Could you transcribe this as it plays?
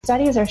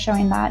Studies are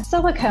showing that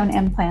silicone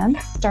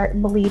implants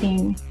start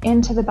bleeding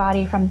into the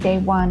body from day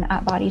one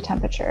at body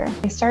temperature.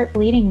 They start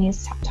bleeding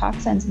these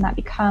toxins, and that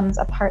becomes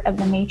a part of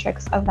the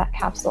matrix of that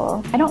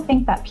capsule. I don't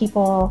think that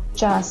people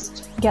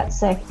just get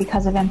sick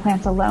because of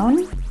implants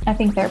alone. I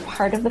think they're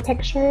part of the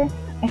picture.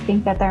 I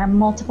think that there are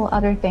multiple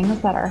other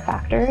things that are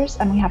factors,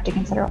 and we have to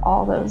consider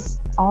all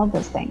of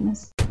those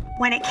things.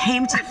 When it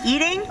came to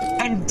eating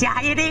and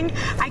dieting,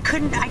 I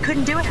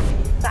couldn't do it.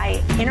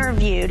 I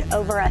interviewed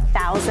over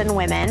 1,000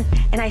 women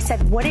and I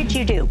said, what did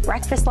you do?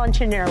 Breakfast,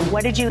 lunch, and dinner.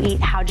 What did you eat?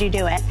 How'd you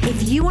do it?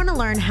 If you want to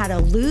learn how to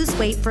lose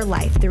weight for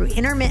life through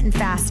intermittent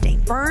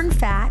fasting, burn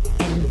fat,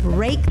 and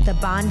break the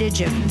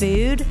bondage of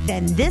food,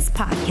 then this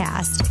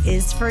podcast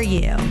is for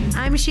you.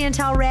 I'm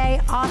Chantel Ray,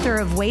 author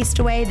of Waste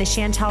Away, The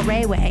Chantel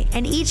Ray Way,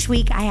 and each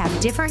week I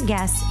have different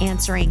guests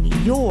answering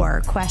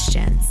your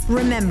questions.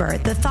 Remember,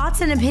 the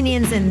thoughts and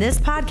opinions in this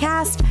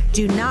podcast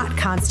do not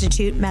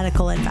constitute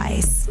medical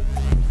advice.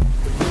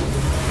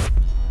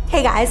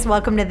 Hey guys,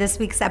 welcome to this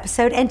week's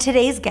episode, and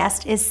today's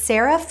guest is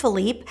Sarah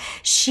Philippe.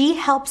 She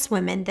helps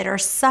women that are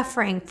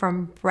suffering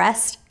from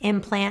breast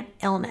implant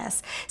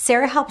illness.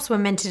 Sarah helps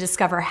women to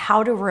discover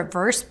how to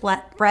reverse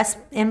breast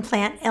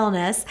implant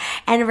illness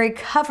and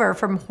recover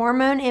from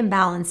hormone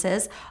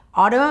imbalances,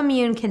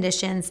 autoimmune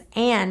conditions,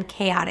 and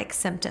chaotic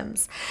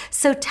symptoms.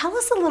 So tell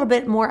us a little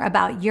bit more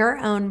about your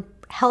own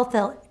health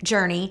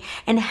journey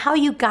and how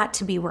you got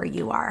to be where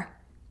you are.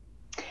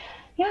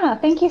 Yeah,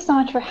 thank you so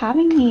much for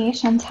having me,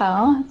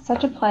 Chantel. It's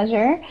such a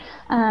pleasure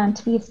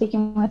to be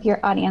speaking with your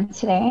audience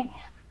today.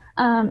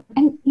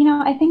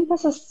 I think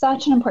this is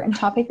such an important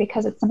topic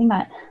because it's something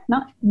that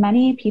not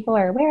many people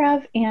are aware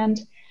of, and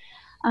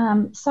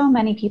so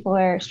many people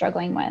are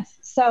struggling with.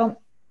 So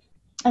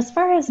as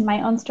far as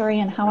my own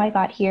story and how I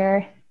got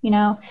here,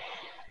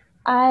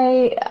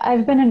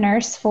 I've been a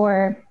nurse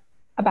for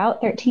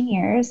about 13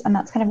 years, and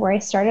that's kind of where I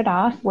started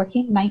off,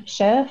 working night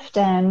shift,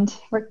 and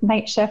worked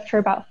night shift for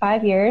about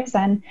 5 years.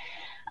 And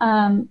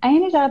I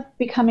ended up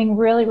becoming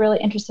really, really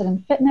interested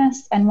in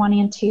fitness and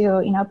wanting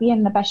to, be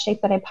in the best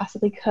shape that I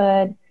possibly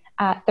could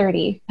at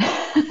 30.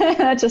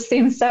 That just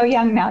seems so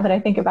young now that I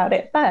think about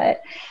it,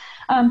 but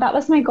that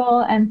was my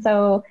goal. And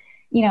so,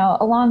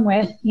 along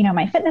with,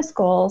 my fitness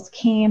goals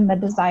came the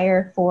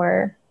desire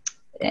for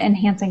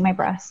enhancing my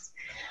breasts.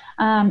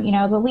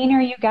 The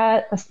leaner you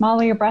get, the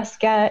smaller your breasts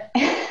get.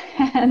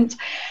 And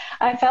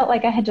I felt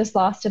like I had just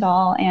lost it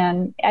all.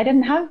 And I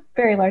didn't have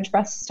very large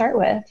breasts to start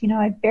with.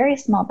 I had very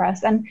small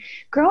breasts. And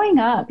growing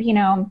up,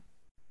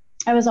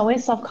 I was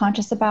always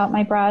self-conscious about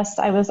my breasts.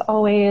 I was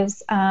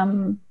always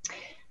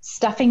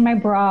stuffing my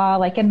bra,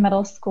 like in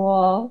middle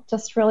school,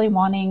 just really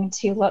wanting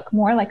to look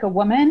more like a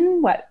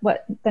woman,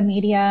 what the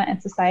media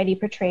and society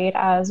portrayed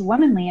as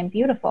womanly and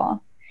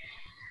beautiful.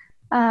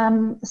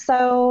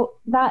 So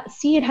that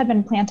seed had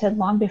been planted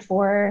long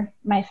before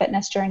my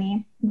fitness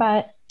journey,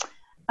 but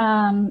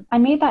I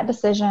made that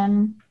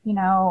decision,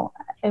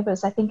 it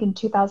was, I think, in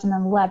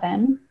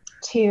 2011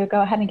 to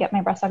go ahead and get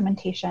my breast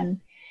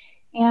augmentation.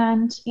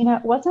 And,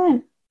 it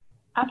wasn't,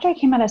 after I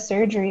came out of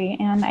surgery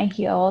and I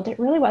healed, it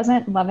really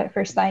wasn't love at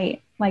first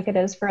sight like it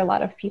is for a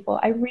lot of people.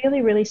 I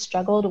really, really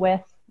struggled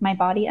with my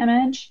body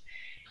image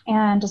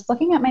and just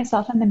looking at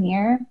myself in the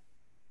mirror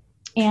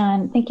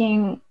and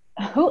thinking,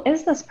 who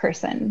is this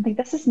person? Like,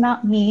 this is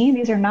not me.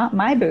 These are not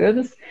my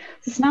boobs.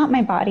 This is not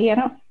my body.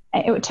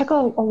 It took a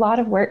lot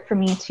of work for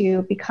me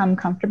to become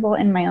comfortable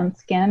in my own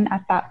skin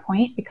at that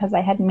point, because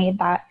I had made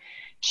that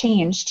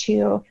change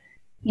to,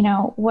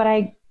 what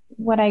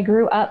I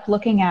grew up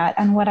looking at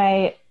and what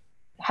I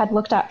had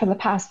looked at for the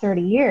past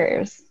 30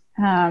 years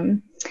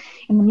in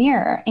the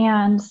mirror.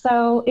 And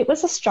so it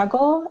was a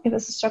struggle. It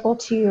was a struggle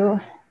to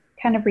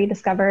kind of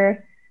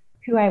rediscover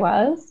who I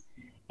was.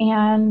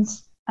 And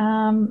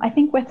I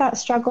think with that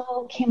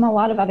struggle came a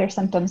lot of other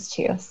symptoms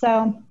too.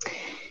 So,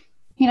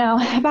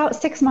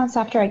 about 6 months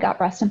after I got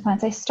breast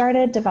implants, I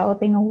started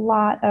developing a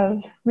lot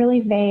of really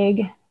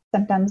vague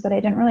symptoms that I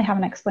didn't really have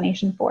an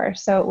explanation for.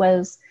 So it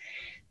was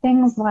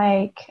things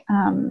like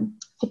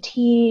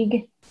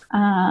fatigue,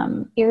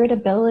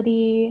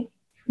 irritability,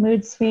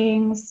 mood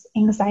swings,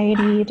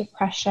 anxiety,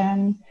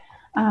 depression.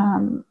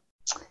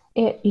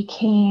 It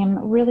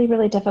became really,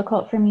 really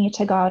difficult for me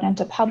to go out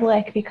into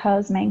public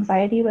because my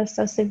anxiety was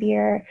so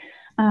severe.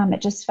 It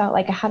just felt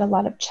like I had a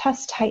lot of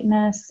chest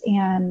tightness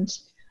and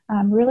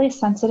really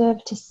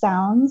sensitive to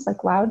sounds,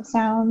 like loud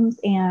sounds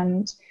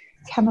and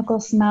chemical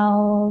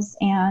smells,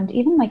 and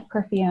even like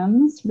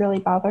perfumes really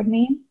bothered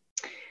me.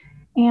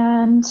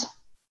 And,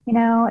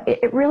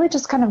 it really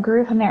just kind of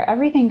grew from there.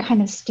 Everything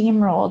kind of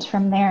steamrolled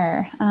from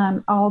there,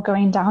 all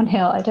going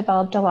downhill. I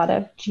developed a lot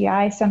of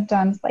GI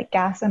symptoms like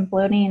gas and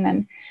bloating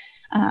and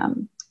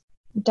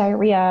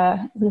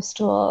diarrhea, loose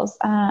stools.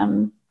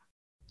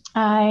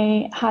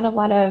 I had a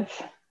lot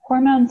of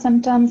hormone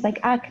symptoms like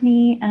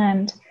acne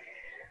and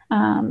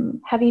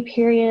heavy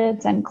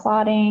periods and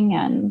clotting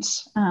and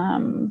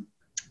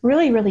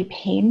really, really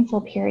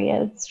painful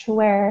periods, to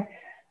where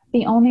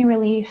the only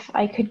relief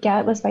I could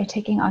get was by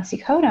taking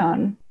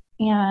oxycodone.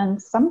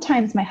 And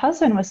sometimes my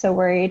husband was so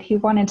worried, he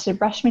wanted to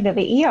rush me to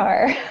the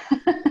ER.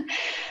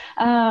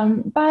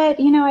 But,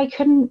 I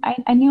couldn't,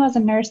 I knew as a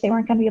nurse, they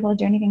weren't going to be able to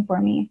do anything for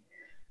me.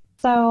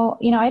 So,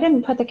 I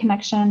didn't put the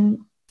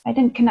connection, I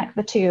didn't connect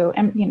the two,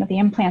 and, the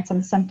implants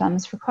and the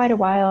symptoms for quite a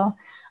while.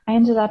 I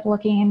ended up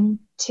looking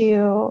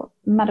to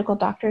medical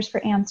doctors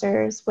for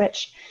answers,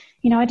 which,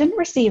 I didn't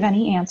receive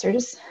any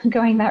answers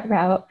going that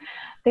route.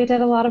 They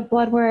did a lot of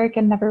blood work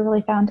and never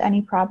really found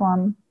any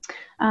problem.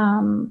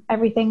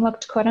 Everything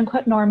looked quote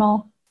unquote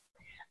normal.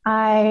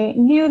 I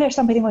knew there's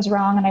something was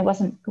wrong and I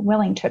wasn't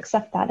willing to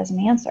accept that as an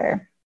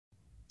answer.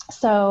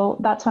 So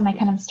that's when I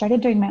kind of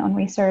started doing my own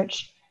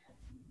research.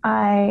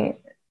 I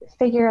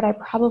figured I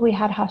probably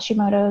had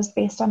Hashimoto's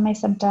based on my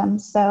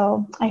symptoms.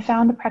 So I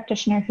found a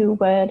practitioner who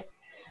would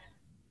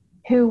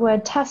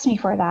test me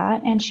for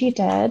that, and she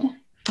did.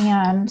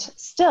 And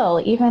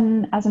still,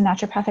 even as a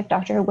naturopathic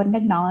doctor, wouldn't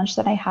acknowledge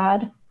that I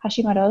had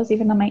Hashimoto's,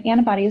 even though my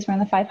antibodies were in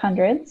the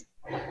 500s.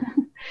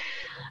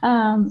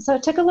 So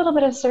it took a little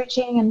bit of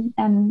searching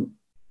and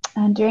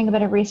doing a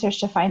bit of research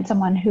to find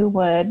someone who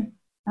would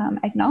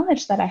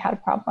acknowledge that I had a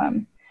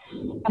problem.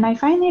 And I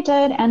finally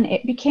did, and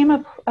it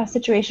became a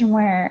situation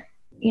where,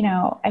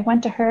 I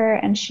went to her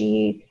and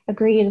she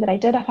agreed that I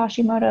did have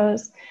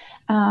Hashimoto's,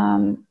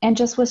 and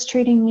just was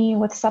treating me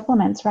with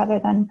supplements rather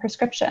than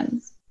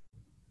prescriptions.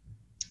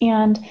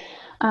 And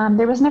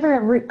there was never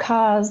a root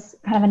cause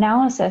kind of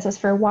analysis as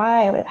for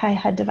why I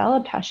had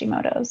developed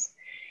Hashimoto's.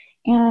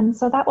 And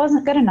so that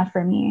wasn't good enough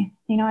for me.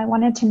 I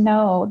wanted to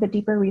know the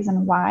deeper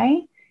reason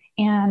why,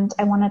 and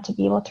I wanted to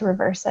be able to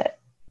reverse it.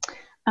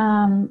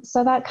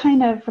 So that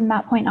kind of, from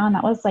that point on,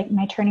 that was like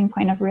my turning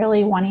point of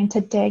really wanting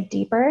to dig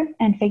deeper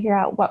and figure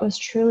out what was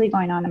truly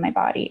going on in my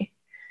body.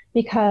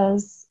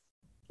 Because,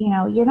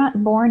 you're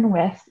not born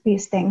with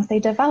these things. They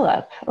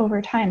develop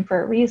over time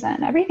for a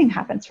reason. Everything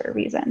happens for a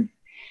reason.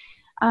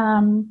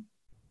 And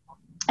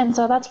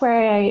so that's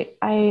where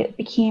I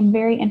became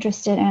very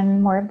interested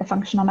in more of the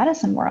functional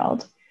medicine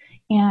world,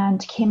 and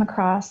came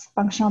across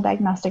functional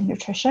diagnostic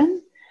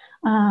nutrition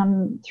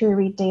through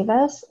Reed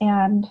Davis.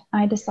 And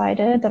I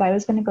decided that I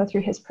was going to go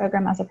through his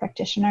program as a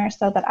practitioner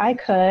so that I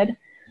could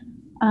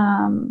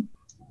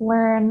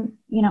learn,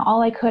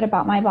 all I could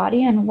about my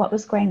body and what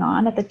was going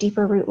on at the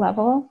deeper root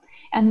level.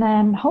 And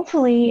then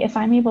hopefully, if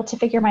I'm able to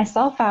figure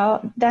myself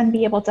out, then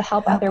be able to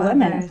help other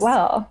women as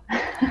well.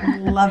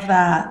 Love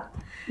that.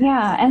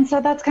 Yeah. And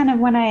so that's kind of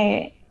when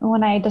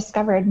I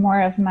discovered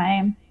more of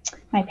my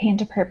pain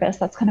to purpose.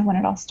 That's kind of when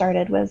it all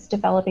started, was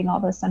developing all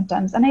those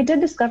symptoms. And I did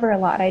discover a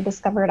lot. I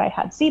discovered I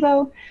had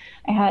SIBO,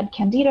 I had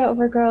candida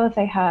overgrowth,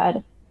 I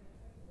had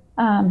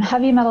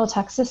heavy metal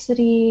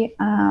toxicity,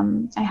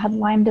 I had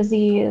Lyme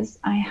disease,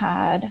 I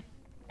had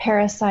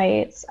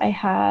parasites, I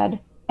had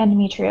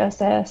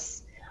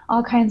endometriosis,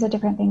 all kinds of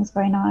different things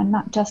going on,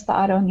 not just the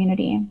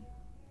autoimmunity.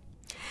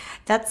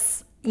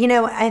 That's,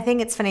 I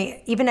think it's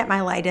funny, even at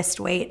my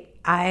lightest weight,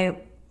 I'm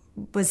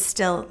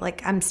still at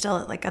like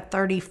a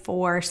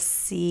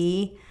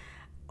 34C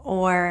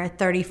or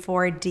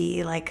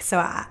 34D.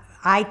 So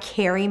I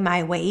carry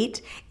my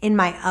weight in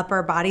my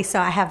upper body. So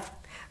I have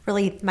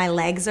my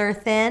legs are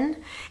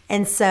thin.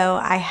 And so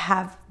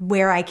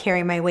where I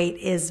carry my weight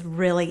is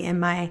really in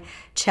my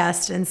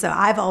chest. And so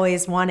I've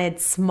always wanted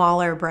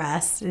smaller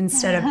breasts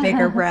instead of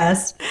bigger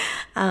breasts.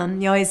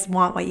 You always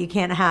want what you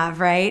can't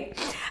have, right?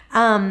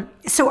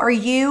 So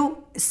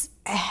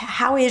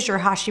how is your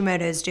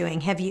Hashimoto's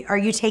doing? Are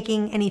you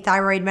taking any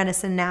thyroid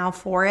medicine now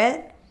for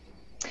it?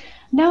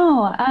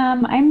 No,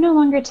 I'm no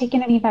longer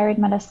taking any thyroid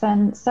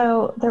medicine.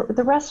 So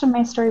the rest of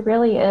my story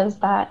really is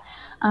that,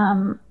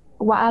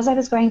 as I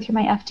was going through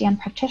my FDN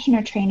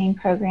practitioner training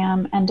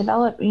program and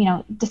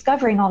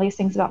discovering all these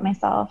things about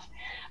myself,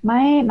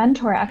 my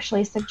mentor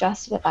actually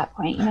suggested at that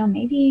point,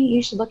 maybe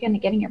you should look into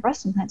getting your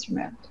breast implants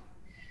removed.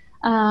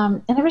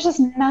 And there was just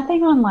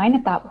nothing online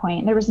at that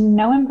point. There was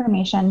no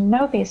information,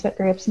 no Facebook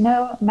groups,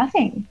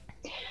 nothing.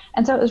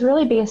 And so it was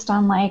really based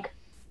on like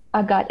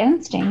a gut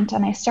instinct.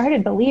 And I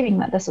started believing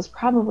that this was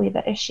probably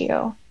the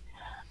issue.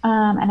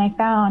 And I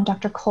found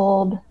Dr.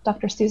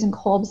 Susan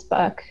Kolb's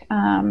book.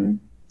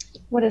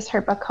 What is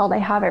her book called? I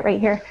have it right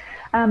here.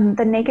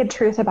 The Naked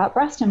Truth About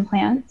Breast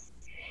Implants.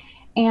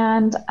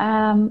 And,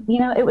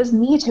 it was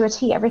me to a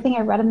T. Everything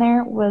I read in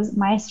there was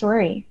my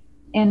story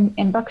in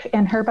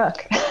her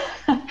book.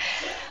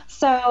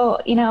 So,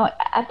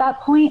 at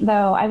that point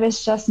though, I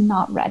was just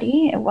not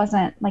ready. It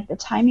wasn't like the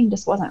timing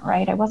just wasn't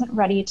right. I wasn't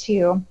ready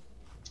to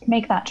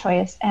make that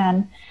choice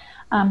and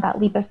that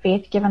leap of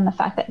faith, given the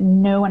fact that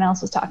no one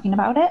else was talking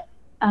about it.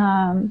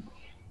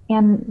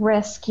 And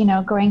risk,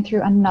 going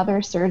through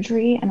another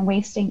surgery and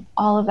wasting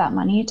all of that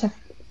money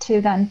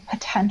to then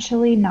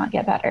potentially not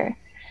get better.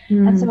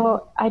 Mm. And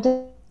so I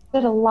did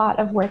a lot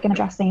of work in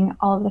addressing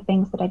all of the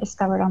things that I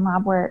discovered on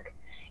lab work.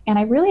 And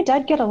I really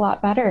did get a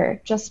lot better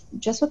just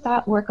with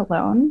that work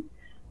alone.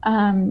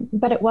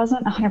 But it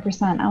wasn't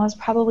 100%. I was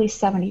probably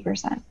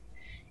 70%.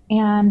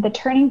 And the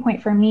turning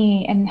point for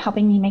me in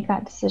helping me make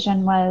that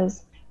decision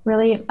was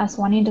really us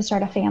wanting to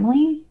start a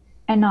family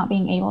and not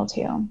being able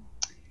to.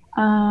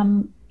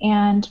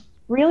 And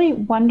really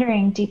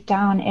wondering deep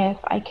down, if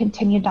I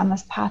continued down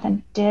this path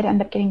and did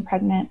end up getting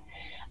pregnant,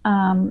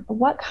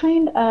 what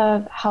kind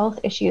of health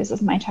issues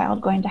is my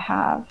child going to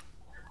have?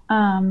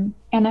 And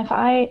if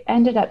I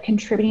ended up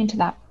contributing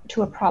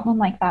to a problem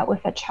like that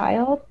with a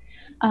child,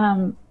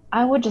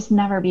 I would just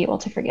never be able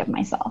to forgive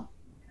myself,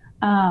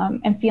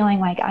 and feeling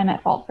like I'm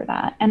at fault for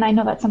that. And I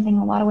know that's something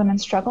a lot of women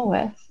struggle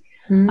with,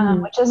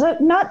 which is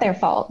not their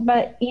fault.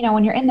 But,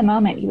 when you're in the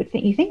moment,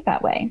 you think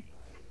that way.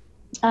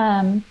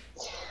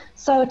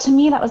 So to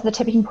me, that was the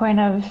tipping point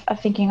of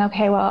thinking,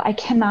 okay, well, I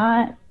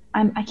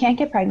can't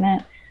get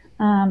pregnant.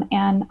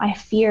 And I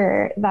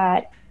fear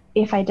that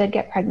if I did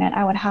get pregnant,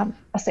 I would have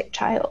a sick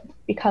child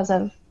because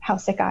of how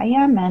sick I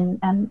am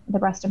and the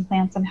breast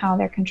implants and how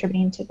they're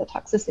contributing to the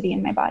toxicity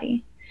in my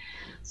body.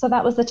 So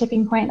that was the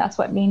tipping point. That's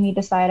what made me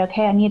decide,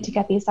 okay, I need to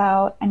get these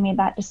out. I made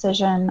that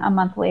decision. A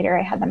month later,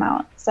 I had them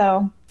out.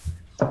 So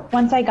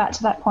once I got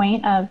to that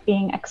point of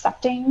being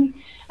accepting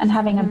and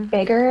having a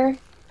bigger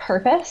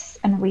purpose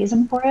and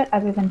reason for it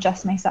other than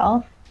just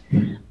myself,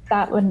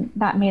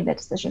 that made the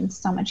decision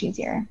so much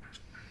easier.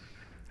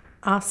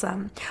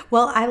 Awesome.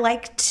 Well, I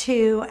like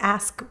to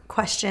ask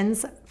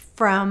questions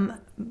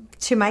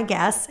to my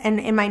guests. And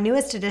in my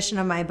newest edition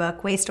of my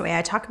book, Waste Away,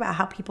 I talk about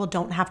how people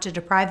don't have to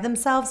deprive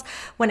themselves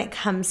when it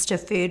comes to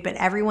food, but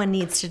everyone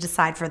needs to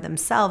decide for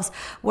themselves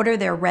what are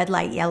their red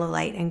light, yellow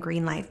light, and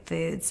green light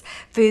foods.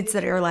 Foods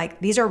that are like,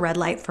 these are red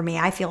light for me.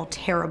 I feel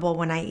terrible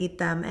when I eat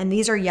them. And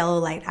these are yellow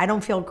light. I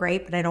don't feel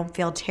great, but I don't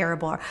feel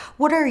terrible.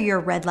 What are your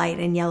red light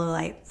and yellow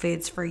light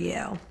foods for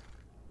you?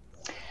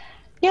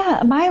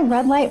 Yeah, my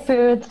red light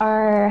foods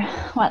are,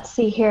 let's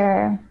see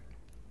here,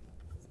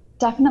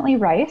 definitely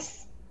rice.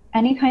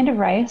 Any kind of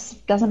rice,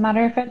 doesn't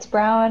matter if it's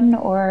brown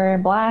or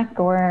black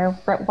or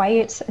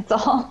white,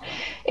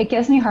 it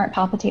gives me heart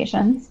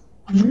palpitations.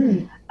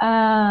 Gluten,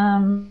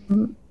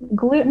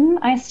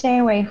 I stay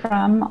away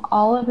from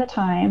all of the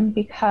time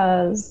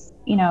because,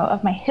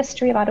 of my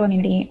history of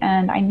autoimmunity,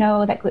 and I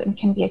know that gluten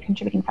can be a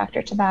contributing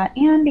factor to that,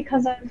 and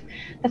because of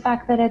the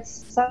fact that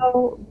it's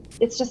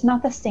just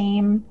not the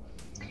same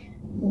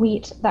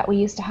wheat that we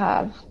used to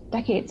have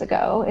decades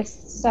ago.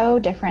 It's so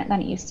different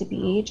than it used to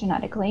be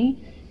genetically,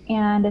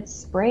 and it's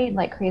sprayed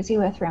like crazy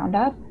with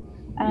Roundup,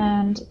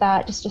 and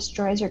that just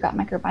destroys your gut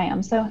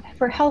microbiome. So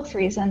for health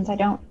reasons, I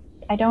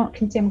don't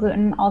consume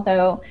gluten,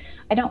 although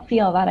I don't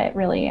feel that it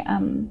really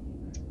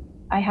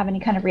I have any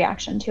kind of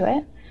reaction to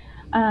it.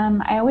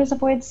 I always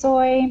avoid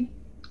soy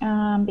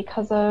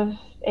because of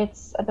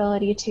its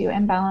ability to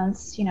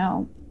imbalance,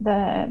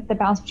 the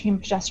balance between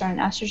progesterone and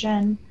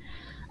estrogen.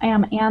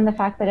 And the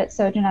fact that it's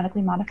so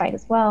genetically modified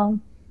as well.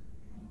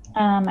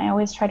 I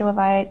always try to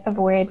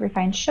avoid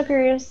refined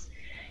sugars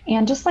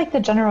and just like the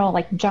general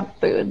junk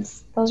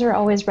foods. Those are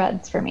always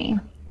reds for me.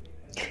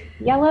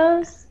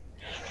 Yellows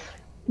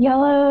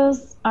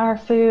are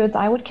foods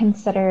I would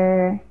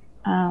consider,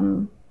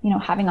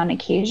 having on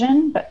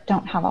occasion, but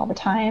don't have all the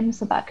time.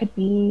 So that could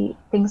be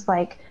things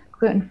like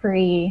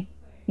gluten-free,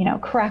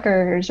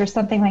 crackers or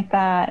something like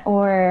that,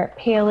 or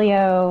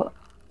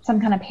some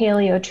kind of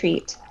paleo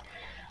treat,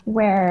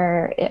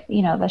 where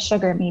the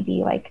sugar may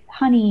be like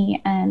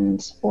honey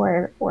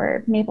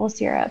or maple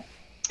syrup,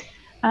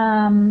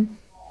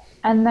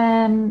 and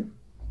then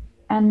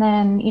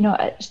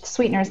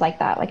sweeteners like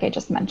that, like I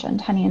just mentioned,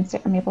 honey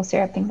and maple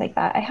syrup, things like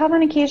that. I have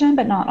on occasion,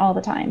 but not all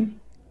the time.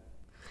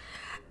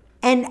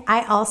 And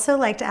I also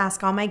like to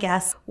ask all my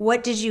guests,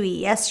 what did you eat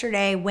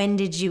yesterday? When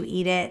did you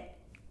eat it?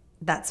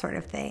 That sort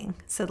of thing.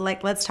 So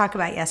let's talk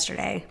about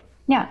yesterday.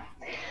 Yeah.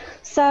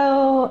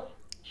 So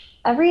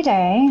every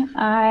day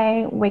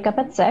I wake up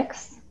at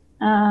 6.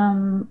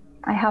 I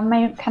have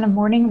my kind of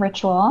morning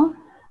ritual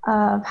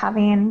of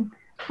having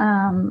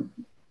an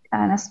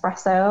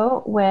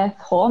espresso with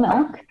whole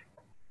milk.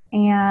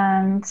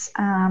 And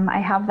I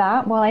have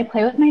that while I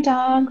play with my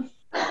dogs.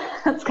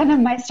 That's kind of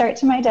my start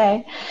to my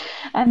day.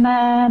 And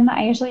then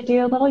I usually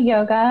do a little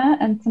yoga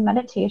and some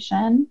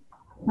meditation.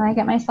 And I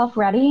get myself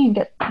ready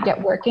and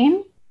get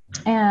working.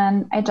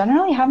 And I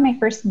generally have my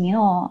first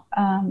meal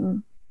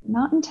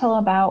not until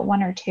about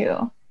 1 or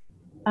 2.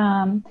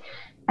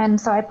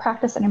 And so I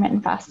practice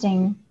intermittent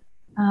fasting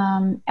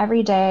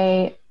every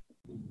day,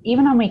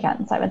 even on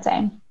weekends, I would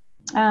say.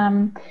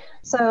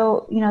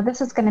 So, this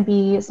is going to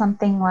be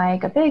something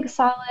like a big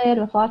salad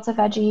with lots of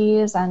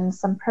veggies and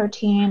some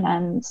protein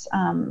and,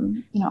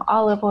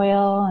 olive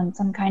oil and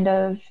some kind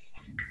of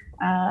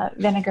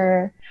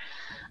vinegar.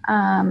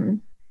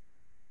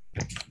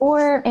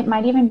 Or it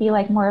might even be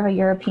like more of a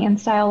European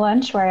style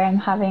lunch where I'm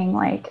having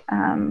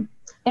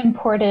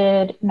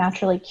imported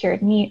naturally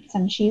cured meats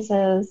and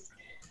cheeses,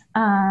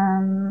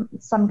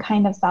 some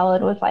kind of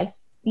salad with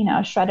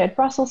shredded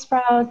Brussels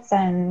sprouts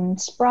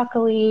and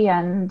broccoli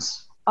and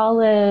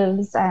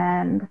olives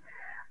and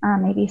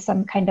maybe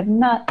some kind of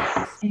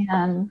nuts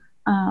and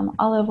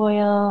olive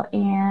oil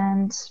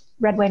and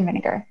red wine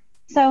vinegar.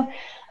 So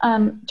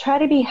I try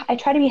to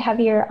be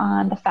heavier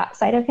on the fat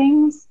side of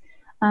things,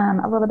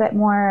 a little bit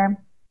more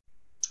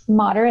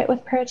moderate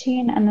with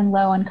protein, and then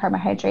low on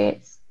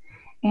carbohydrates.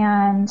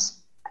 And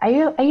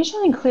I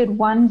usually include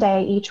one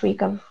day each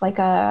week of like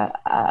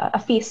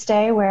a feast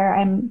day where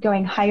I'm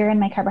going higher in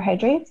my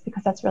carbohydrates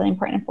because that's really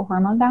important for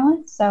hormone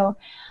balance. So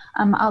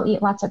I'll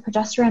eat lots of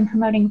progesterone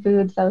promoting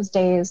foods those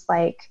days,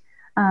 like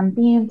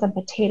beans and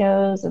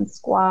potatoes and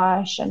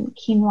squash and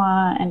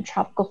quinoa and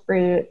tropical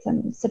fruits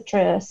and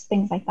citrus,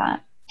 things like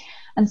that.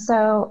 And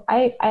so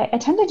I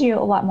tend to do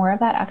a lot more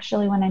of that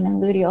actually when I'm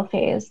in luteal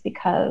phase,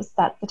 because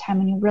that's the time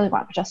when you really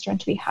want progesterone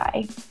to be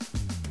high.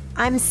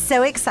 I'm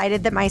so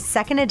excited that my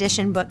second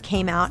edition book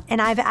came out,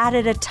 and I've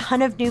added a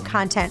ton of new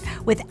content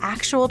with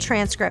actual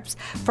transcripts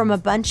from a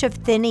bunch of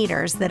thin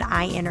eaters that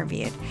I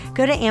interviewed.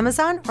 Go to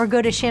Amazon or go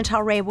to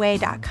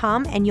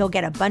ChantelRayWay.com and you'll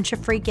get a bunch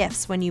of free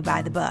gifts when you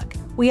buy the book.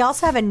 We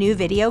also have a new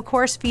video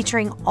course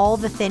featuring all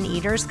the thin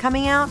eaters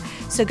coming out,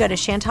 so go to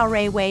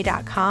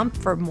ChantelRayWay.com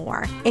for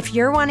more. If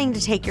you're wanting to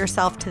take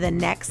yourself to the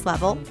next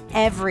level,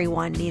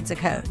 everyone needs a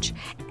coach.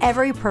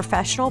 Every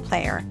professional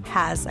player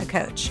has a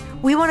coach.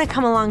 We want to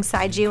come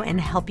alongside you and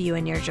help you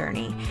in your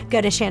journey. Go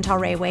to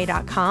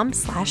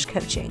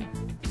ChantelRayWay.com/coaching.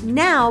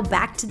 Now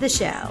back to the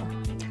show.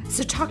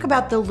 So talk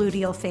about the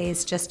luteal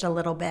phase just a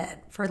little bit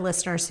for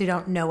listeners who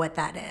don't know what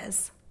that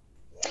is.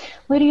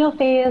 Luteal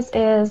phase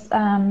is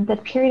the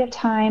period of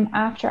time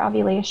after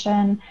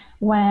ovulation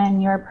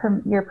when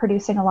you're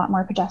producing a lot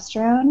more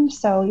progesterone.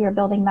 So you're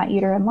building that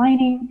uterine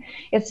lining.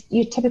 It's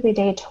typically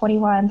day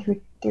 21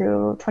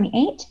 through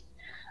 28.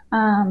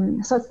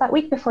 So it's that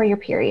week before your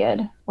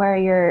period where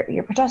your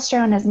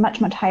progesterone is much,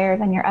 much higher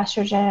than your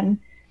estrogen,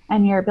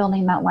 and you're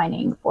building that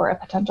lining for a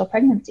potential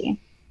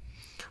pregnancy.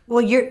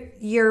 Well,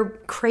 you're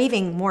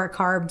craving more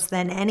carbs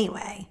than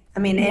anyway. I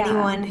mean,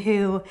 anyone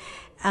who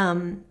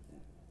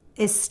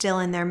is still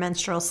in their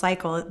menstrual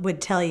cycle would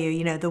tell you,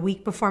 you know, the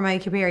week before my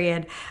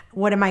period,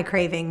 what am I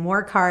craving?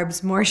 More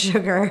carbs, more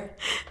sugar.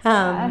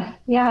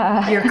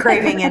 You're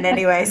craving it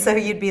anyway, so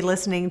you'd be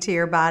listening to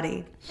your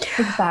body.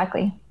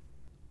 Exactly.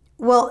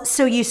 Well,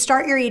 so you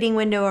start your eating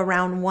window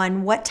around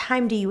 1. What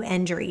time do you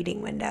end your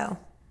eating window?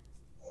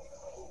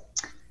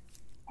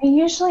 I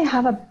usually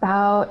have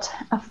about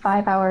a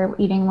 5-hour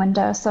eating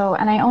window.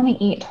 And I only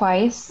eat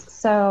twice.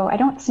 So I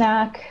don't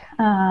snack.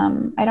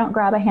 I don't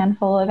grab a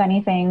handful of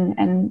anything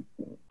and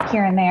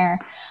here and there.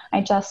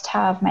 I just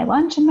have my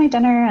lunch and my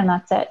dinner, and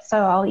that's it.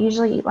 So I'll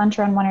usually eat lunch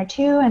around 1 or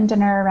 2 and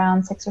dinner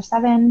around 6 or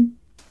 7.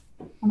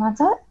 And that's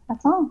it.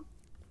 That's all.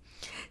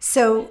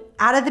 So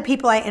out of the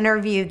people I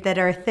interviewed that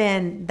are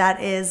thin,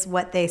 that is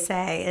what they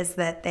say, is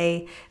that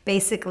they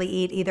basically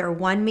eat either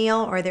one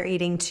meal or they're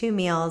eating 2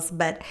 meals,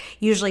 but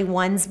usually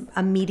one's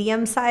a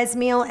medium-sized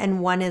meal and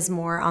one is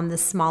more on the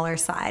smaller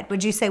side.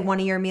 Would you say one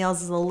of your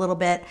meals is a little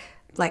bit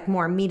like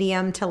more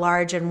medium to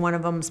large and one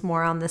of them's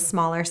more on the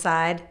smaller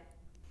side?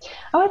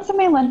 I would say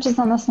my lunch is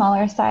on the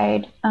smaller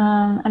side,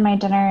 and my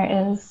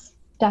dinner is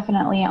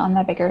definitely on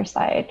the bigger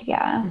side.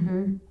 Yeah.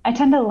 Mm-hmm. I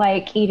tend to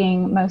like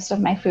eating most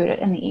of my food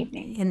in the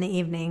evening. In the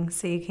evening,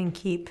 so you can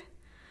keep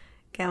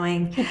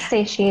going. Keep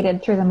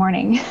satiated through the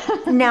morning.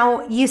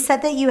 Now, you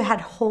said that you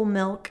had whole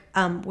milk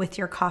with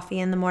your coffee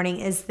in the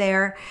morning.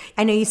 I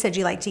know you said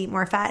you like to eat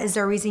more fat. Is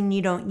there a reason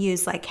you don't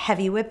use like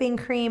heavy whipping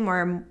cream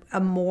or a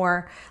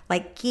more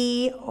like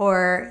ghee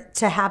or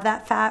to have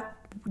that fat?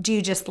 Do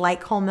you just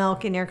like whole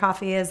milk in your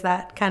coffee? Is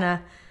that kind of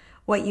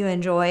what you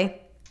enjoy?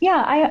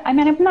 Yeah, I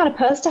mean, I'm not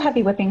opposed to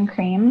heavy whipping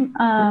cream.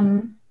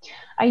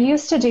 I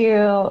used to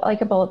do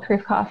like a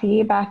bulletproof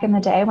coffee back in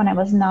the day when I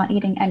was not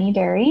eating any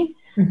dairy.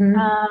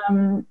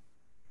 Mm-hmm.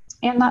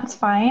 And that's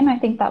fine. I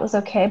think that was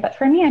okay. But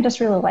for me, I just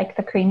really like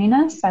the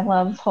creaminess. I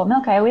love whole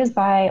milk. I always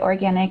buy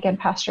organic and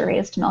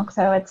pasture-raised milk,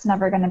 so it's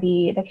never going to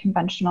be the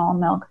conventional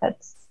milk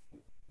that's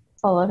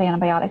full of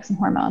antibiotics and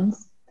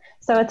hormones.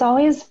 So it's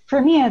always, for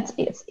me,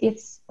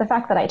 it's the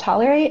fact that I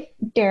tolerate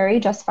dairy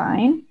just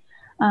fine.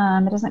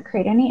 It doesn't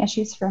create any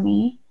issues for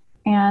me,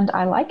 and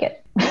I like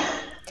it.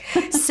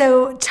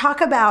 So talk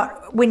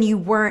about when you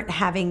weren't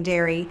having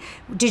dairy.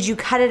 Did you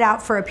cut it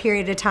out for a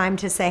period of time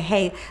to say,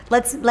 hey,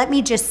 let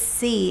me just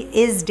see,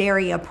 is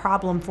dairy a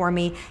problem for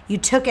me? You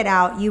took it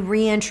out, you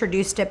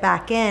reintroduced it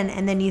back in,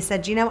 and then you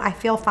said, I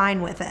feel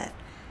fine with it.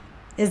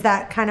 Is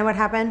that kind of what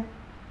happened?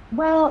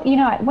 Well,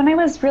 when I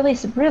was really,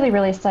 really,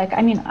 really sick,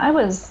 I mean, I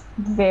was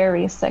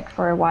very sick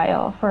for a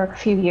while, for a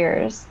few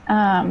years.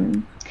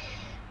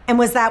 And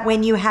was that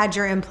when you had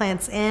your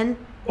implants in?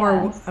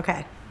 Yes.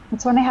 Okay.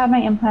 That's when I had my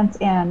implants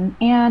in.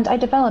 And I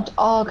developed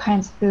all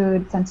kinds of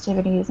food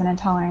sensitivities and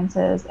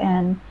intolerances.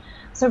 And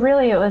so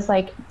really it was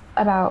like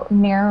about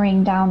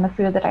narrowing down the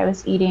food that I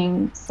was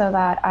eating so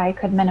that I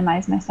could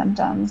minimize my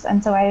symptoms.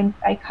 And so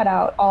I cut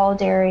out all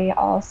dairy,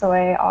 all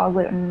soy, all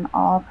gluten,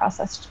 all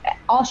processed,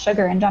 all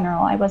sugar in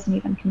general. I wasn't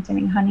even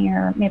consuming honey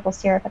or maple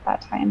syrup at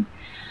that time.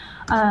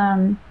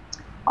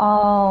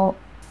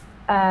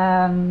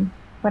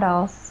 What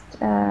else?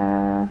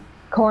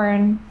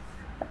 Corn,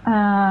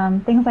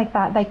 things like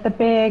that. Like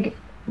the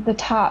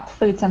top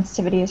food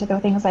sensitivities are the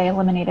things I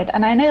eliminated.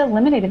 And I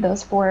eliminated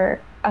those for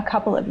a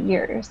couple of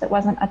years. It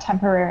wasn't a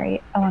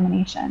temporary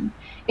elimination.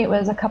 It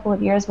was a couple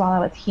of years while I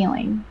was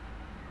healing.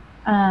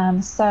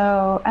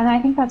 And I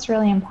think that's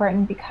really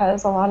important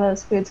because a lot of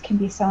those foods can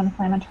be so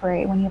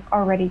inflammatory when you've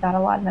already got a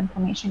lot of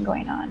inflammation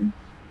going on.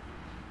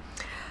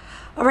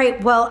 All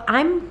right. Well,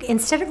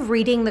 instead of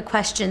reading the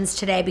questions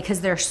today,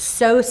 because they're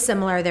so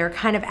similar, they're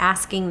kind of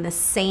asking the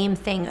same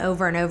thing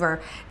over and over.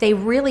 They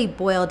really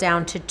boil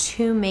down to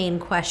two main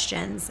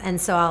questions. And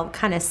so I'll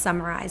kind of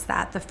summarize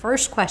that. The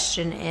first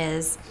question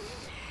is,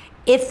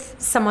 if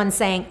someone's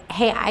saying,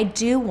 hey, I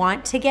do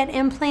want to get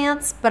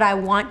implants, but I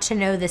want to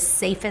know the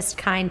safest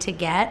kind to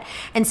get.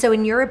 And so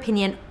in your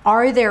opinion,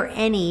 are there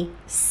any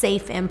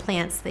safe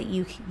implants that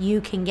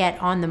you can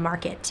get on the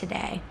market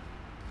today?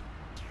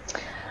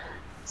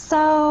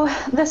 So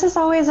this is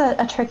always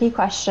a tricky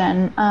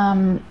question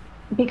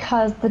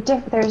because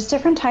there's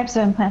different types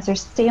of implants.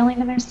 There's saline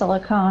and there's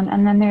silicone,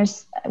 and then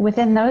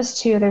within those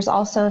two, there's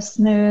also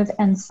smooth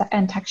and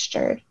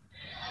textured.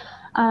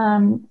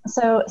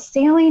 So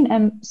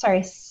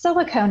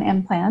silicone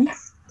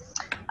implants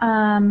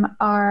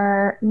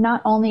are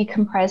not only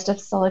comprised of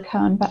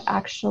silicone, but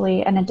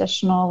actually an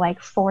additional like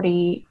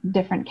 40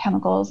 different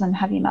chemicals and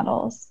heavy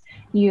metals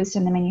used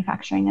in the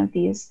manufacturing of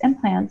these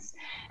implants.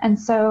 And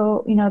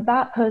so,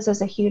 that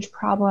poses a huge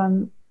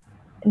problem,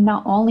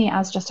 not only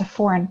as just a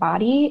foreign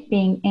body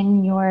being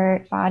in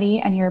your body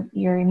and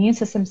your immune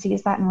system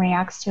sees that and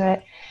reacts to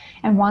it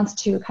and wants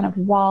to kind of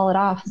wall it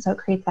off. And so it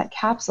creates that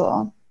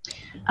capsule.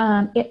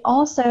 It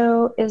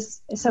also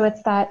is, so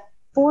it's that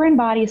foreign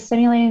body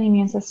stimulating the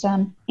immune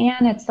system,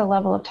 and it's the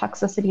level of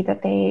toxicity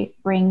that they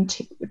bring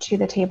to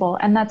the table.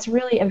 And that's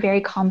really a very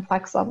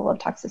complex level of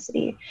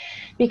toxicity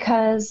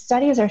because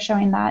studies are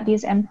showing that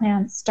these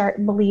implants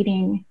start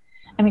bleeding,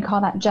 and we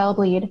call that gel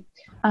bleed,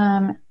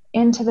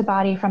 into the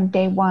body from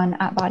day one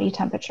at body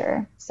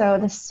temperature. So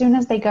as soon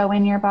as they go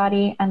in your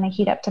body and they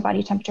heat up to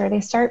body temperature, they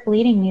start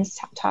bleeding these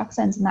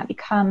toxins, and that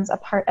becomes a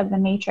part of the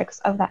matrix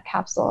of that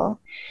capsule.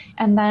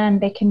 And then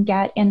they can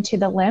get into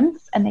the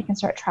lymph and they can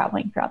start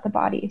traveling throughout the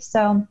body.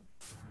 So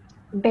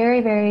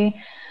very, very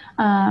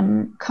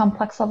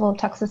complex level of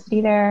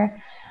toxicity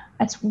there.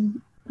 That's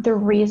the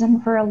reason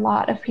for a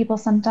lot of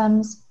people's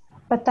symptoms.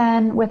 But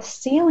then with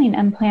saline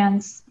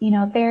implants,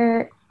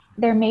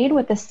 they're made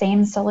with the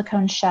same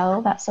silicone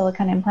shell that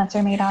silicone implants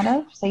are made out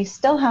of. So you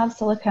still have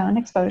silicone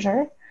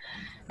exposure.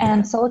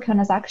 And silicone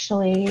is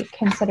actually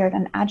considered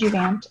an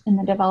adjuvant in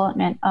the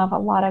development of a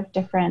lot of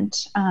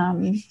different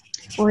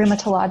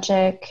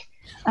rheumatologic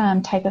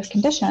type of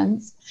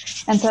conditions.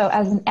 And so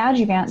as an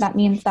adjuvant, that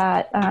means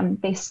that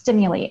they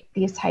stimulate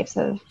these types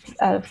of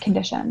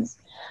conditions.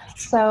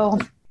 So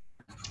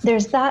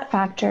there's that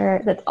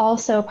factor that's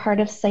also part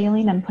of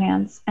saline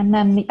implants. And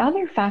then the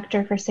other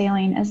factor for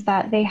saline is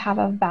that they have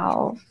a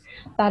valve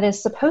that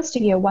is supposed to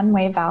be a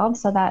one-way valve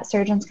so that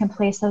surgeons can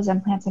place those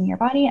implants in your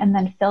body and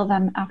then fill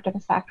them after the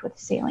fact with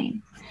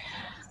saline.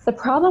 The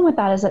problem with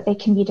that is that they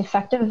can be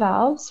defective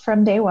valves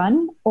from day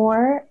one,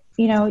 or,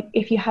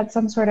 if you had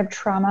some sort of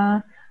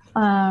trauma,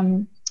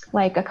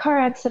 like a car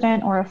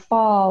accident or a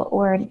fall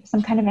or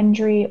some kind of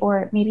injury,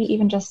 or maybe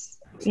even just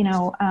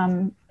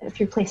if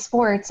you play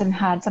sports and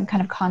had some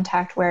kind of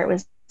contact where it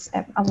was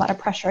a lot of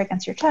pressure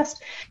against your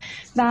chest,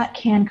 that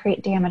can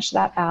create damage to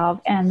that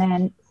valve. And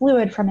then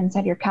fluid from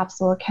inside your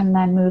capsule can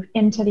then move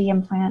into the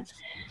implant.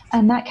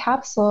 And that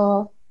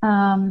capsule,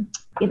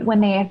 when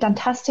they have done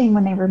testing,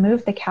 when they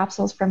remove the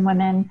capsules from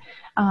women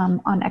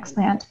on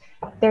explant,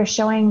 they're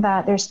showing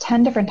that there's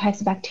 10 different types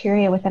of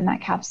bacteria within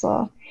that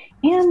capsule.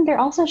 And they're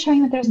also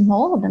showing that there's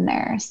mold in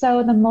there.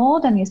 So the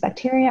mold and these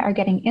bacteria are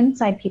getting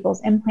inside people's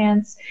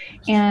implants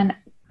and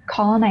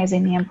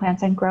colonizing the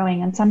implants and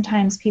growing. And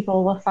sometimes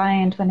people will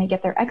find when they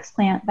get their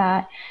explant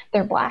that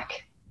they're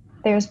black.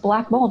 There's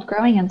black mold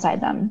growing inside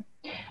them.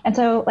 And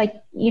so,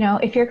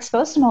 if you're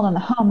exposed to mold in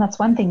the home, that's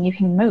one thing you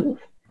can move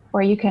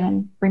or you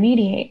can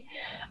remediate.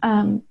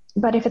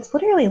 But if it's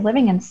literally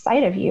living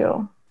inside of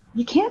you,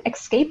 you can't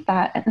escape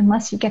that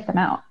unless you get them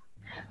out.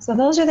 So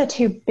those are the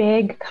two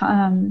big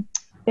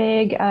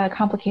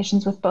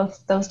complications with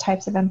both those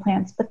types of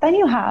implants. But then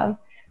you have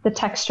the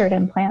textured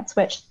implants,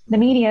 which the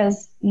media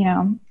is,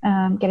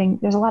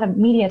 there's a lot of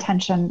media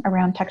attention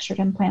around textured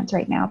implants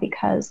right now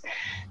because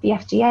the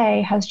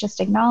FDA has just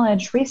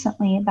acknowledged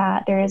recently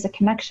that there is a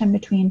connection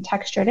between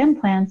textured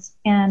implants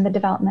and the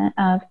development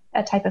of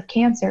a type of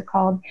cancer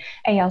called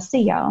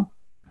ALCL,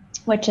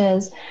 which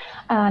is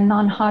a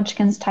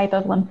non-Hodgkin's type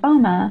of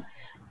lymphoma.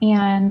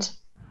 And,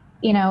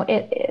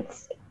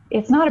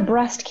 it's not a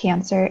breast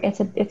cancer, it's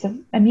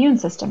an immune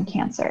system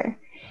cancer.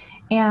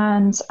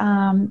 And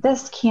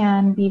this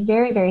can be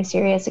very, very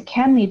serious. It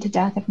can lead to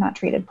death if not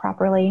treated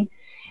properly.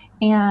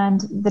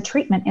 And the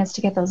treatment is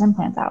to get those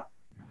implants out.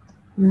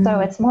 Mm. So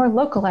it's more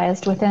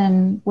localized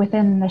within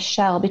the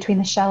shell, between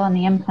the shell and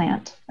the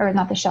implant, or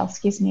not the shell,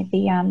 excuse me,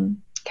 the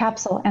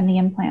capsule and the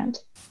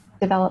implant.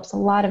 Develops a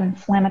lot of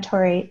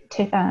inflammatory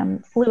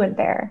fluid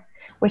there,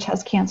 which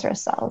has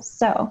cancerous cells.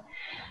 So,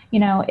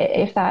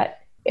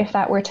 if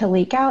that were to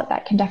leak out,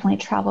 that can definitely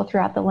travel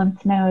throughout the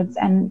lymph nodes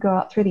and go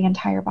out through the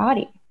entire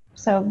body.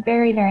 So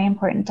very, very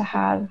important to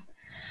have,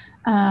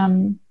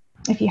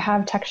 if you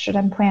have textured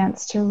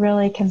implants, to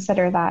really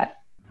consider that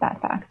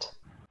that fact.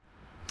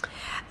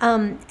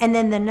 And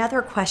then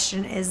another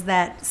question is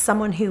that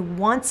someone who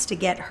wants to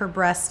get her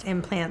breast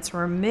implants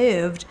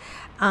removed,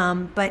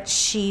 but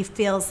she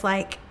feels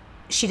like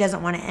she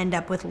doesn't want to end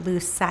up with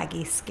loose,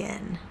 saggy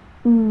skin.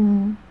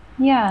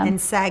 Yeah.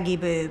 And saggy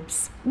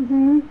boobs.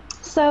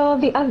 So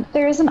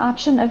there is an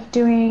option of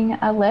doing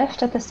a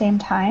lift at the same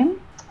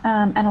time,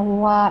 and a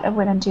lot of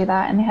women do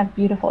that, and they have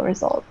beautiful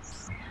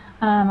results.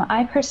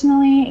 I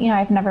personally,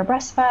 I've never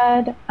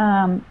breastfed.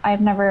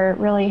 I've never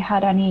really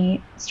had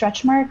any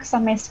stretch marks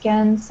on my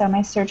skin, so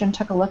my surgeon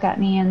took a look at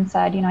me and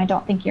said, I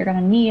don't think you're going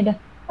to need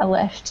a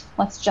lift.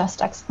 Let's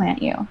just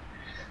explant you.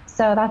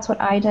 So that's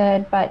what I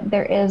did, but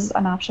there is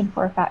an option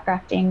for fat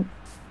grafting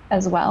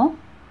as well.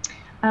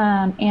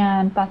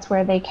 And that's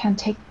where they can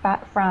take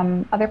fat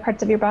from other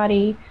parts of your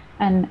body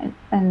and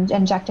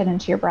inject it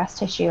into your breast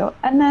tissue.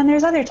 And then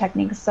there's other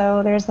techniques.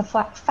 So there's the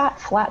fat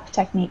flap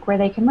technique, where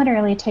they can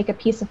literally take a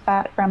piece of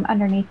fat from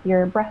underneath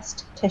your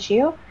breast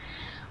tissue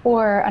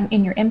or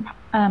in your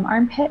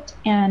armpit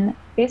and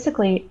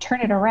basically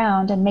turn it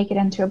around and make it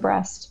into a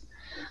breast.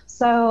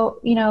 So,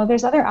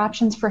 there's other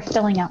options for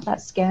filling out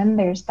that skin.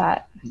 There's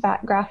that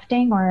fat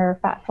grafting or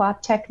fat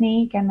flap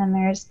technique, and then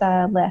there's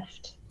the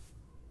lift.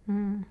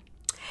 And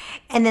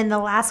then the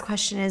last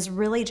question is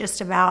really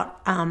just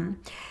about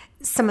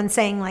someone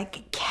saying,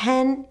 like,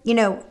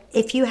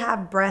 if you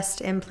have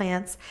breast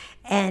implants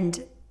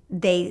and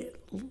they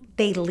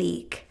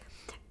leak,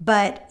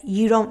 but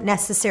you don't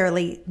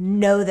necessarily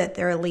know that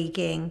they're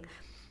leaking,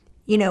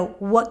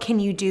 what can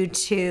you do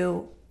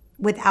to,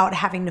 without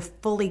having to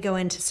fully go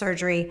into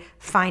surgery,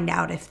 find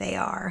out if they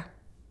are?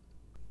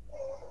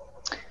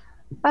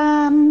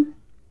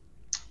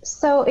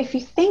 So if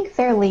you think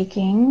they're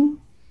leaking,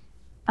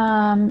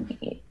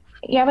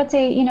 I would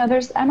say,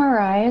 there's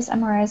MRIs.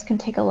 MRIs can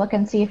take a look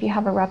and see if you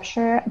have a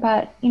rupture,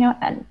 but,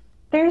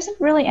 there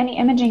isn't really any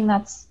imaging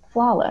that's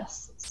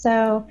flawless.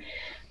 So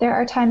there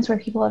are times where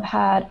people have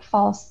had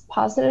false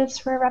positives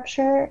for a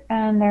rupture,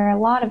 and there are a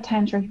lot of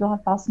times where people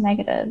have false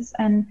negatives.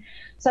 And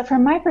so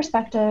from my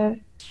perspective,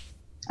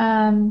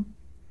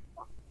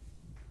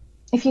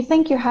 if you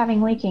think you're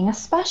having leaking,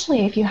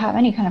 especially if you have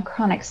any kind of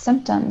chronic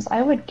symptoms,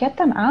 I would get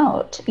them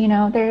out.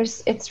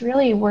 It's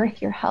really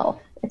worth your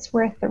health. It's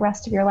worth the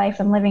rest of your life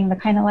and living the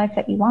kind of life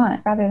that you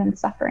want rather than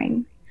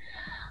suffering.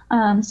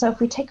 So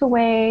if we take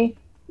away,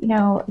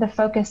 the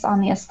focus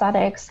on the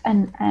aesthetics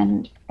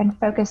and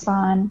focus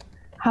on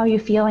how you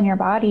feel in your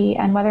body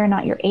and whether or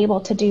not you're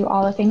able to do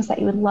all the things that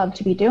you would love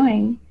to be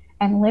doing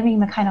and living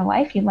the kind of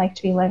life you'd like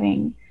to be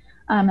living,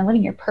 and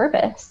living your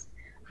purpose,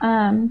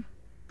 then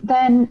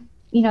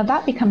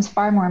that becomes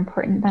far more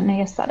important than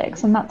the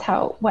aesthetics. And that's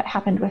what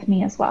happened with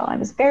me as well. I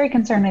was very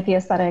concerned with the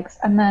aesthetics.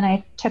 And then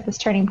I took this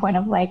turning point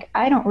of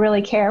I don't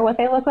really care what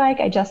they look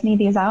like. I just need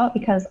these out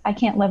because I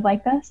can't live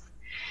like this.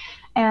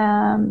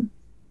 And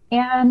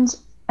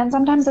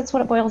sometimes that's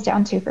what it boils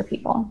down to for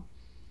people.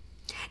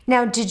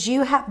 Now, did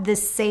you have the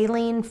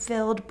saline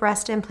filled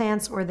breast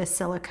implants or the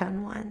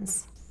silicone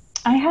ones?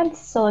 I had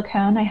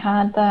silicone. I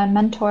had the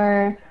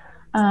Mentor,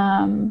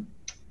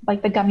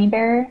 the gummy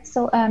bear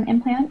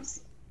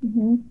implants.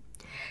 Mm-hmm.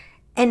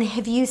 And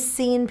have you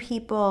seen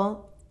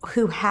people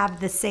who have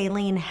the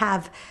saline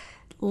have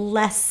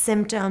less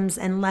symptoms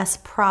and less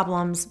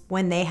problems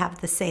when they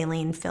have the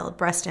saline filled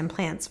breast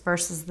implants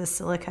versus the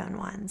silicone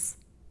ones?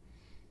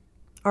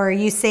 Or are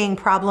you seeing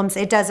problems?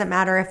 It doesn't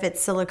matter if it's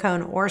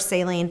silicone or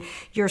saline,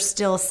 you're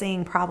still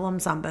seeing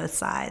problems on both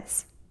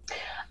sides.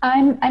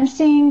 I'm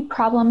seeing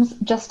problems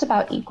just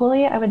about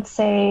equally. I would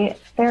say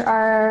there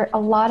are a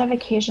lot of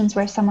occasions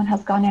where someone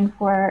has gone in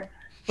for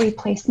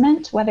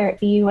replacement, whether it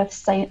be with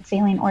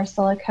saline or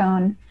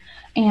silicone,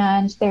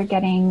 and they're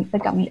getting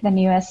the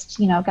newest,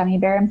 gummy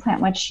bear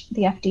implant, which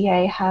the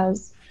FDA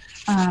has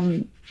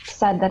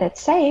said that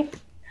it's safe,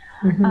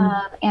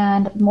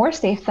 and more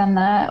safe than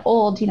the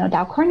old,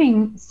 Dow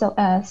Corning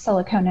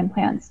silicone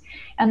implants.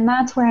 And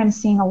that's where I'm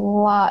seeing a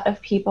lot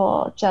of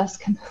people just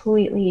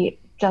completely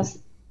just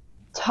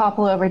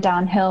topple over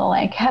downhill,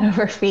 head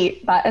over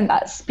feet, and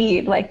that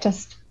speed,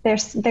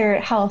 their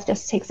health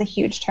just takes a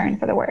huge turn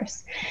for the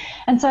worse.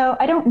 And so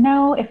I don't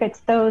know if it's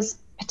those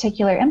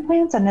particular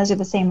implants and those are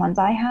the same ones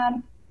I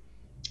had,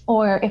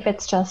 or if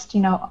it's just,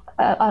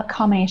 a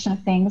combination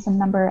of things, a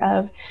number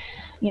of,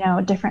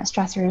 different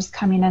stressors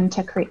coming in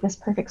to create this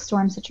perfect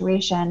storm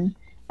situation.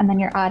 And then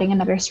you're adding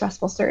another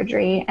stressful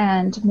surgery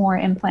and more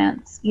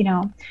implants,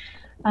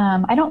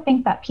 I don't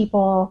think that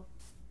people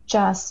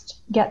just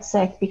get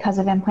sick because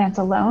of implants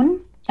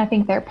alone. I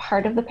think they're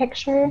part of the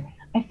picture.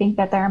 I think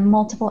that there are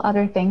multiple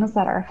other things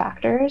that are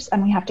factors,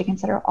 and we have to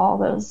consider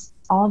all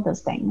of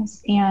those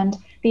things. And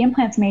the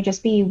implants may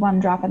just be one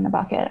drop in the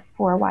bucket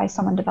for why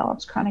someone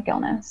develops chronic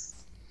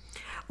illness.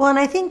 Well, and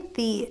I think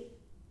they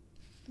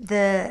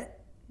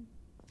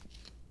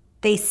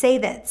say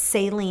that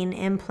saline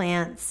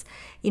implants,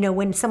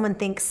 when someone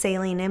thinks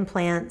saline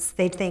implants,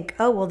 they think,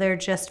 oh, well, they're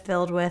just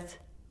filled with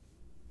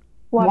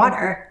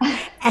water.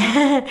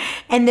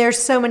 And there's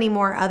so many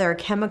more other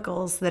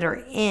chemicals that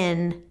are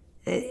in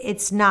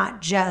it's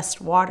not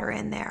just water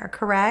in there,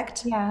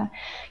 correct? Yeah.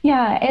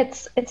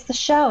 It's the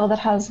shell that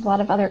has a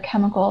lot of other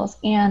chemicals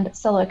and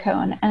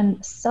silicone.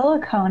 And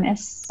silicone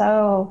is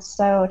so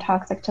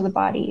toxic to the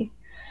body.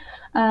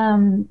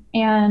 And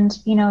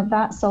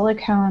that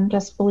silicone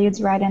just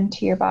bleeds right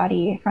into your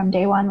body from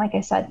day one. Like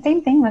I said,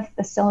 same thing with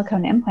the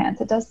silicone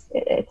implants.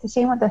 It's the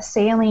same with the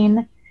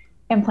saline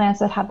implants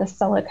that have the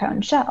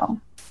silicone shell.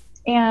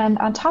 And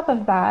on top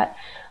of that,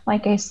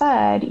 like I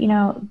said,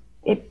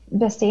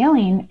 the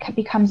saline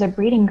becomes a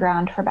breeding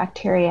ground for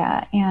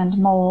bacteria and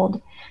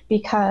mold,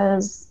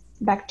 because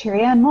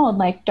bacteria and mold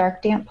like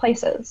dark, damp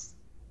places.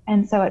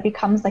 And so it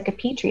becomes like a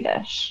petri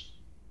dish.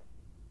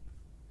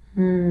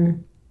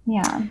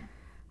 Yeah.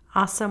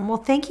 Awesome. Well,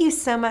 thank you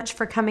so much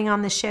for coming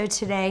on the show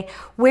today.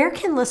 Where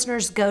can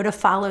listeners go to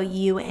follow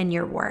you and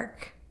your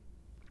work?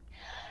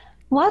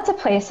 Lots of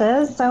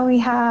places. So we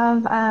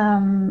have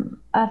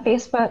a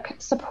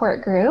Facebook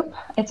support group.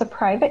 It's a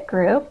private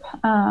group.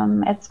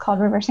 It's called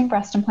Reversing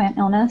Breast Implant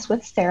Illness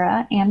with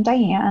Sarah and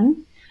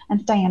Diane.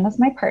 And Diane is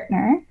my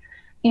partner.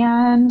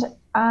 And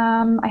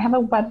I have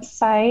a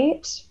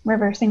website,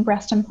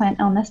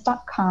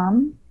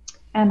 reversingbreastimplantillness.com,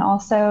 and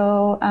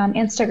also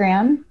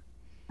Instagram,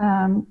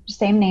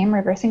 same name,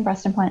 Reversing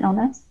Breast Implant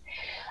Illness.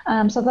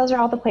 So those are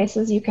all the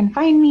places you can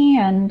find me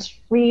and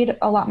read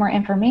a lot more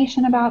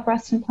information about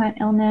breast implant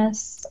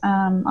illness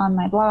on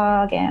my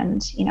blog,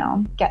 and,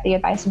 get the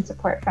advice and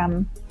support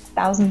from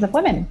thousands of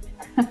women.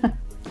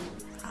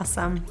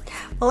 Awesome.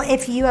 Well,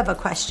 if you have a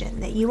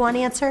question that you want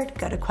answered,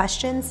 go to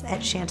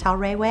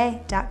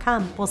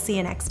questions@chantelrayway.com. We'll see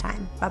you next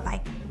time.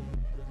 Bye-bye.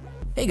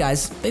 Hey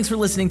guys, thanks for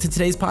listening to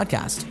today's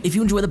podcast. If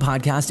you enjoy the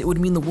podcast, it would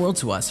mean the world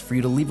to us for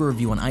you to leave a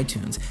review on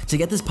iTunes to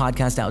get this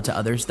podcast out to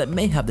others that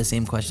may have the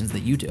same questions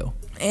that you do.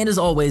 And as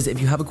always,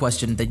 if you have a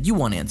question that you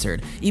want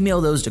answered,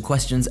 email those to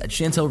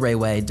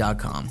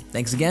questions@chantelrayway.com.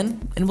 Thanks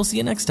again, and we'll see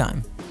you next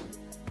time.